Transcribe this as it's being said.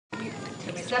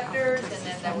receptors, and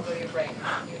then that will go to your brain,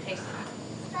 your taste.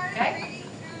 Okay?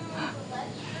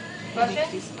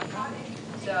 Questions?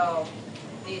 So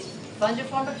these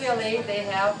fungiform papillae, they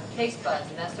have taste buds,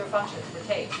 and that's their function for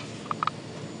taste.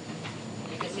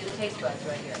 You can see the taste buds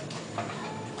right here.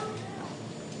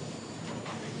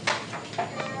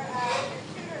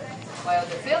 While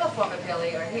the filiform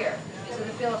papillae are here. These are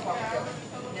the filiform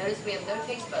papillae. Notice we have no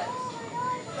taste buds.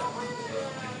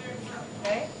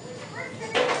 Okay?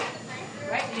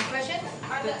 Right? Any questions?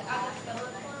 Are the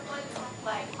filiform ones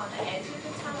like on the edge of the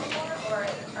tongue more,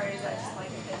 or is that just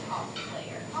like the top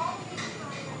layer?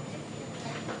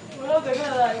 Well, they're kind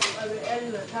of like on the edge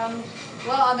of the tongue.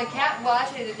 Well, on the cat, well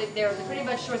actually they're pretty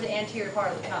much towards the anterior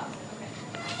part of the tongue.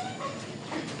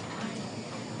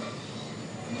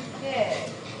 Okay.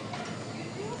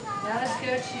 Now let's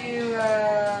go to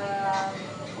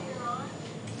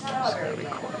salivary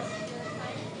glands.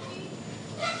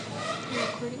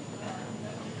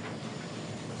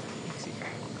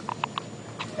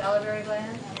 Salivary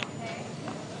glands.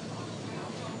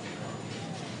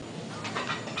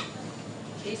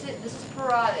 This is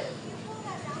parotid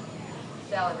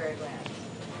salivary glands.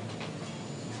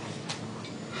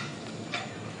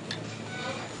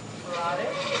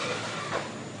 Parotid.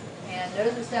 And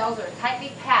notice the cells are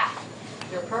tightly packed.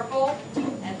 They're purple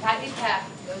and tightly packed.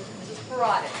 This is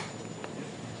parotid.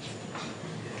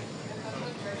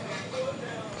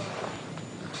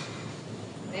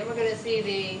 Then we're going to see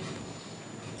this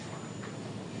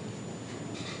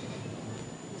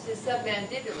is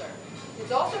submandibular.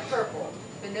 It's also purple,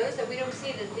 but notice that we don't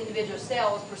see the individual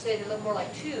cells per se. They look more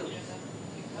like tubes.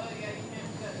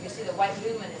 You can see the white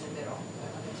lumen in the middle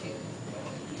of the tube.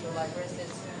 So like for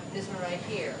instance, this one right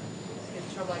here.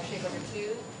 It's sort of like shaped like a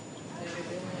tube. There's your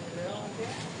lumen in the middle,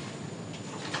 okay?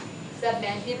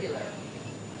 Submandibular.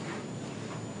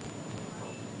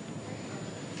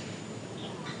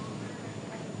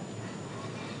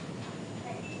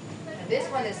 And this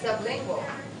one is sublingual.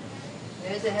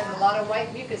 Notice it has a lot of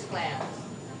white mucus glands.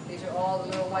 These are all the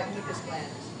little white mucus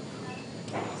glands.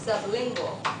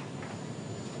 Sublingual.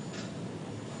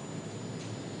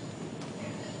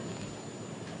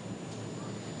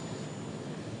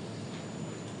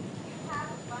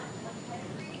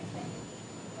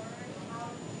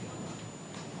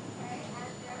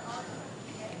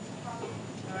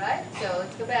 All right, so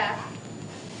let's go back.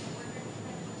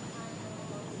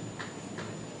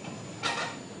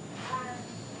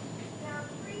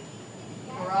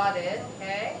 Parotid,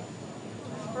 okay?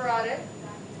 Parotid.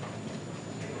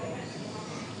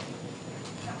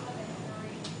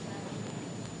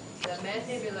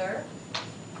 Submandibular.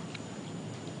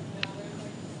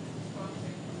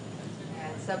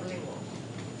 And sublingual.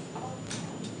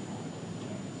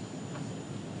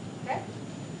 Okay?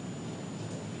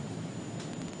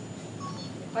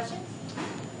 Questions?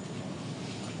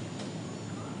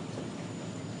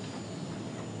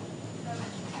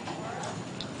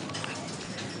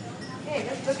 Okay,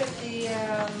 let's look at the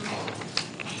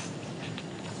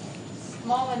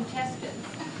small intestine.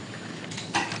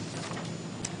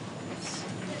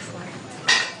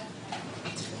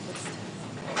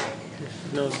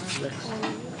 No, next.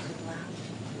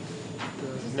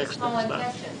 The next Small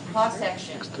intestine, cross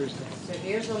section. Next Thursday. So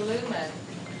here's a lumen.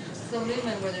 This is the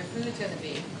lumen where their food's going to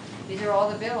be. These are all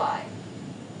the villi.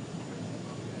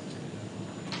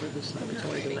 For this time, it's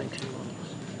only the 19 ones.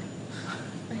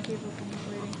 I gave up on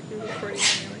waiting. You're recording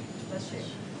anyway. Let's see.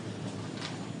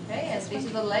 Okay, and these are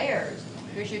the layers.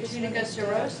 Here's your tunica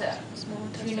serosa,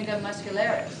 tunica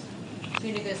muscularis,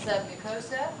 tunica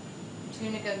submucosa,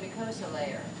 tunica mucosa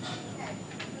layer.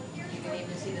 You can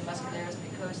even see the muscularis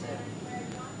mucosa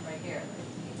right here.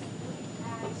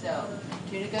 So,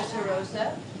 tunica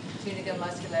serosa, tunica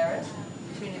muscularis,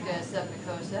 tunica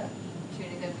submucosa,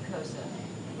 tunica mucosa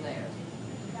layer.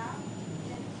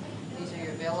 These are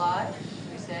your villi,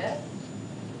 we said.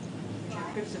 Your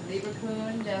crypts of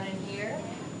Leverkuhn down in here.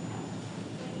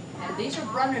 And these are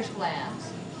Brunner's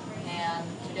glands. And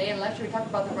today in lecture we talked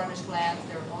about the Brunner's glands.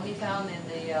 They're only found in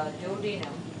the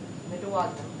duodenum, the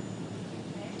duodenum.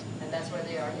 And that's where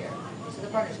they are here. These are the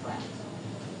Brunner's glands.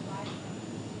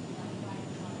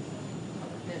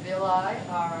 The villi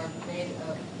are made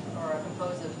of, or are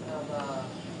composed of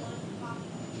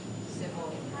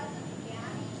simple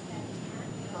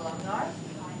columnar.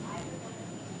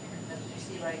 That you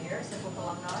see right here, simple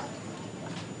columnar.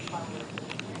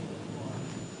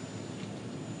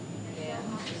 Again,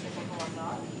 simple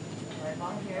columnar, right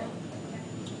along here.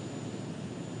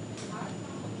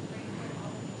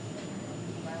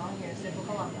 Right along here, simple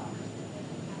columnar.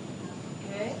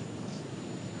 Okay?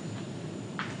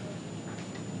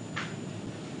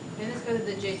 Then let's go to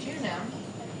the jejunum.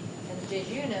 And the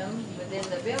jejunum, within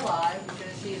the villi, we're going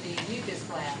to see the mucus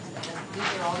glands. And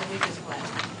these are all the mucus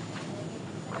glands.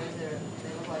 They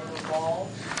look like the balls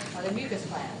are the mucus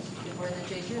glands before the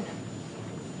jejunum.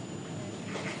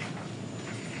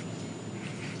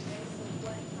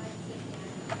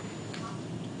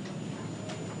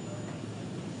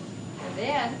 And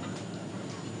then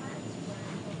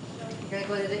we're going to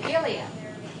go to the ileum.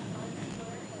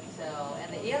 And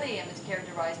the ileum is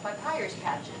characterized by Peyer's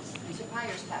patches. These are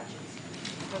Peyer's patches.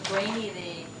 How grainy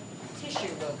the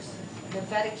tissue looks.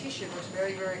 Lymphatic tissue looks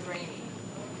very, very grainy.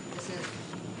 This is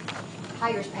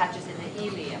Peyer's patches in the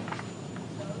ileum.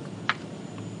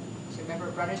 So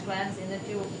remember, Brunner's glands in the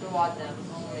duodenum,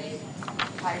 only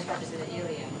Peyer's patches in the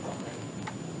ileum.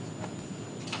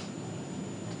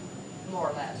 More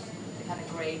or less. They kind of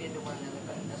grade into one another,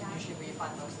 but that's usually where you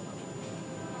find most of them.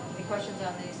 Any questions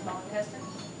on the small intestine?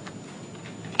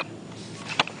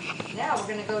 Now we're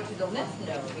going to go to the lymph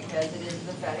node because it is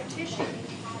lymphatic tissue.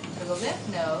 So the lymph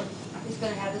node is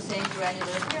going to have the same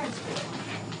granular appearance to it.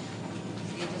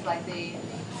 See, just like the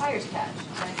Peyer's patch,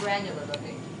 kind of granular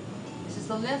looking. This is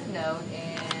the lymph node,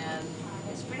 and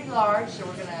it's pretty large, so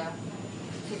we're going to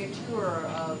take a tour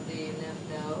of the lymph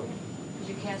node because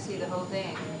you can't see the whole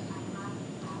thing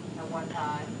at one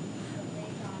time.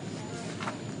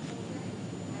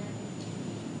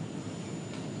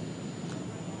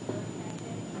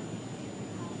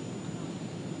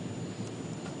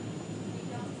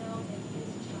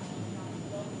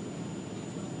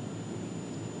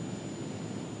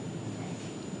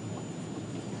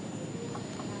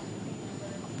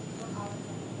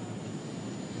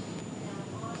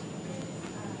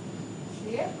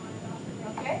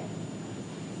 Okay,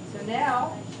 so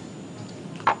now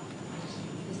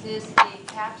this is the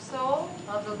capsule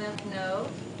of the lymph node.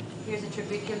 Here's a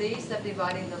trabeculae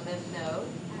subdividing the lymph node.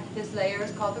 This layer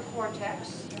is called the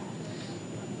cortex.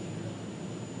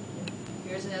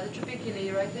 Here's another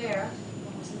trabeculae right there.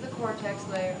 This is the cortex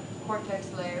layer.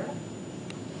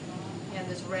 And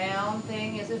this round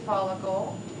thing is a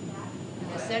follicle.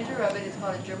 And the center of it is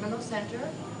called a germinal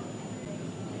center.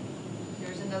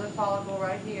 Here's another follicle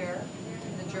right here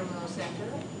in the germinal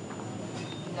center.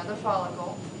 Another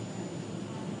follicle.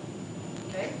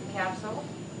 Okay, capsule.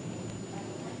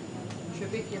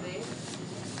 Trabeculae.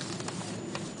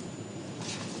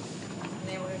 And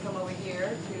then we're going to come over here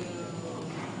to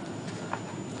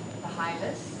the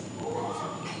hilus.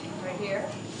 Right here.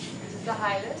 This is the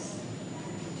hilus.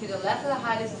 To the left of the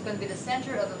hilus is going to be the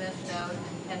center of the lymph node,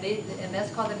 and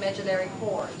that's called the medullary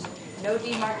cords. No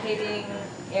demarcating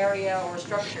area or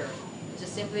structure. It's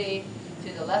just simply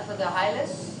to the left of the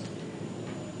hilus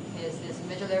is this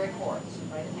medullary cords,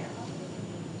 right in here.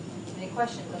 Any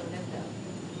questions on the lymph node?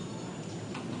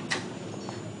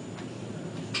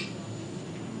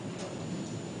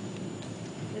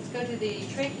 Let's go to the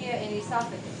trachea and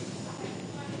esophagus.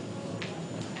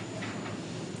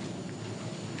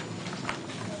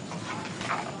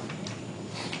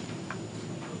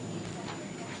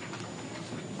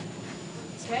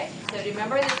 Okay, so do you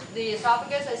remember the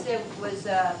esophagus I said was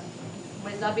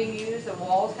when it's not being used, the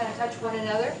walls kind of touch one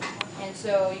another, and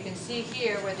so you can see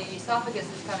here where the esophagus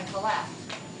is kind of collapsed.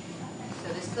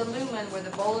 So this is the lumen where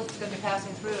the bolus is going to be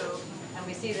passing through, and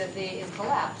we see that it's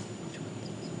collapsed.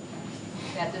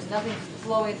 That there's nothing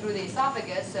flowing through the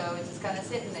esophagus, so it's just kind of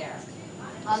sitting there.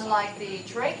 Unlike the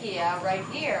trachea right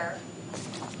here,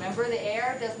 remember the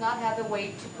air does not have the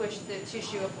weight to push the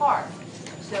tissue apart.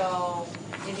 So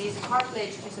it needs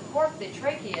cartilage to support the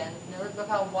trachea. Look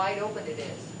how wide open it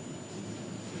is,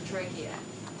 the trachea.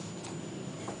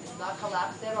 It's not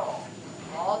collapsed at all.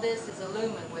 All this is a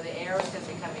lumen where the air is going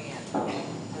to be coming in.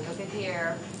 So look at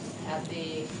here at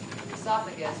the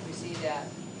esophagus, we see that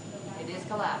it is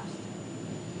collapsed.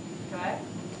 Okay?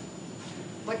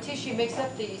 What tissue makes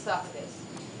up the esophagus?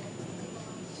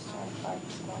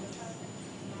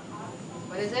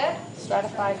 What is it?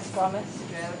 Stratified squamous.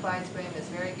 Stratified squamous.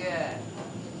 Very good.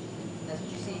 That's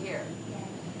what you see here.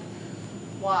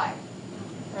 Why?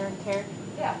 Wear and tear.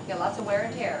 Yeah, you got lots of wear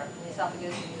and tear in the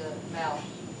esophagus and the mouth.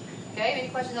 Okay, any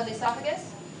questions on the esophagus?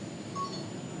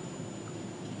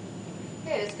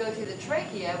 Okay, let's go to the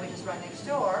trachea, which is right next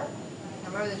door.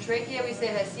 Remember the trachea, we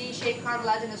said has C-shaped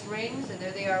cartilaginous rings, and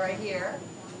there they are right here.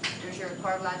 There's your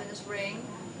cartilaginous ring,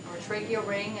 or tracheal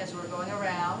ring as we're going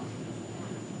around.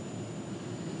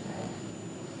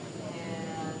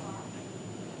 And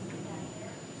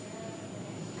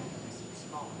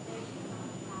small.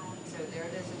 So there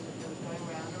it is, it's going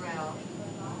round and around.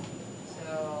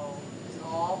 So it's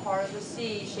all part of the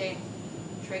C-shaped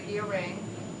tracheal ring.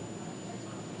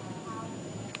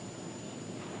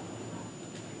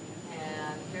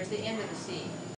 And here's the end of the C.